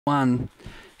1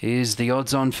 is the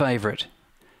odds-on favourite.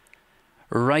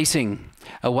 Racing.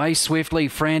 Away swiftly,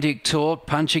 Frantic Talk,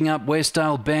 punching up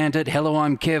Westdale Bandit, Hello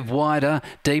I'm Kev wider,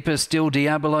 deeper still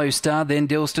Diablo Star, then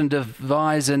Dilston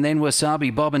Devise, and then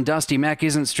Wasabi Bob, and Dusty Mac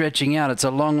isn't stretching out, it's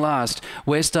a long last.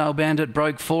 Westdale Bandit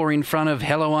broke 4 in front of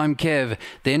Hello I'm Kev,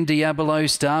 then Diablo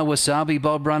Star, Wasabi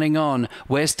Bob running on,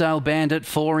 Westdale Bandit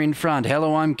 4 in front,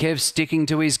 Hello I'm Kev sticking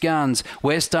to his guns,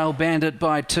 Westdale Bandit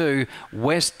by 2,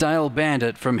 Westdale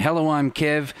Bandit from Hello I'm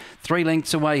Kev, 3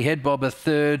 lengths away, Head Bob a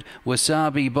third,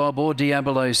 Wasabi Bob or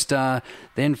Diablo Star,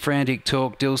 then Frantic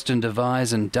Talk, Dilston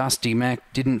Devise, and Dusty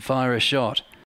Mac didn't fire a shot.